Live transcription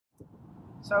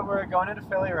So we're going into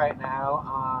Philly right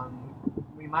now.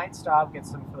 We might stop, get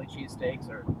some Philly cheesesteaks,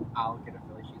 or I'll get a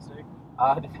Philly cheesesteak,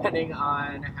 depending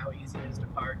on how easy it is to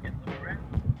park and look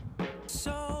around.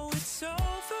 So it's over.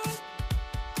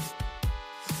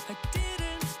 I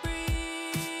didn't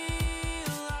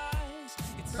realize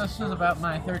This was about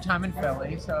my third time in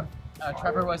Philly, so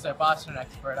Trevor was a Boston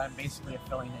expert. I'm basically a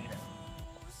Philly native.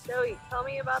 Joey, tell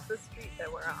me about the street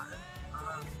that we're on.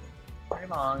 Um, Pretty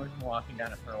long. We've been walking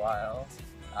down it for a while.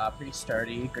 Pretty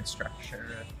sturdy, good structure,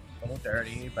 a little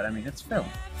dirty, but I mean, it's Philly.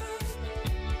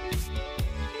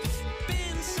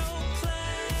 been so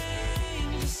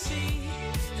plain to see.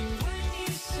 And when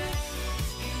you say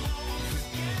you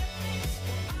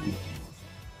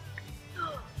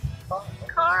won't forget,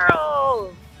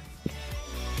 Carl!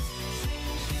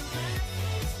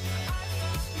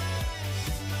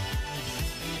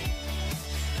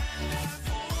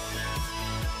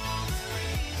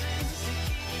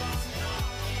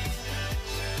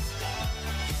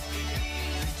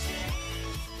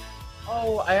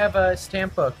 Oh, I have a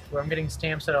stamp book where I'm getting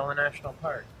stamps at all the national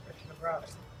parks. I should have brought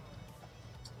it.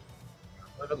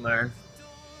 Live and learn.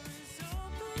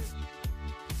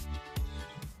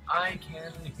 I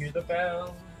can hear the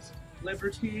bells.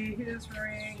 Liberty is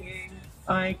ringing.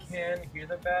 I can hear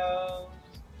the bells.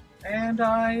 And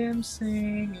I am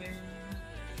singing.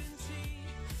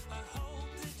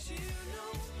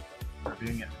 We're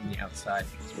doing it from the outside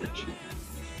because we're cheap.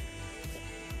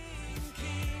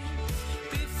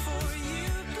 before you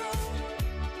go,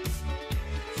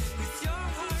 with your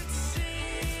heart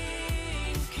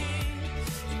sinking.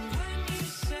 And when you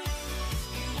say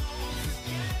you won't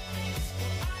forget,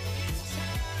 I can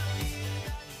tell you.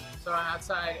 So I'm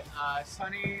outside.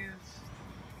 Sunny's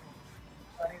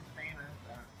famous.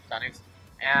 Sunny's.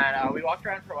 And we walked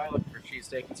around for a while looking for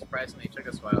cheesesteak, and surprisingly it took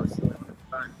us a while. So it was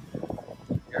fun.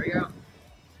 Here we go.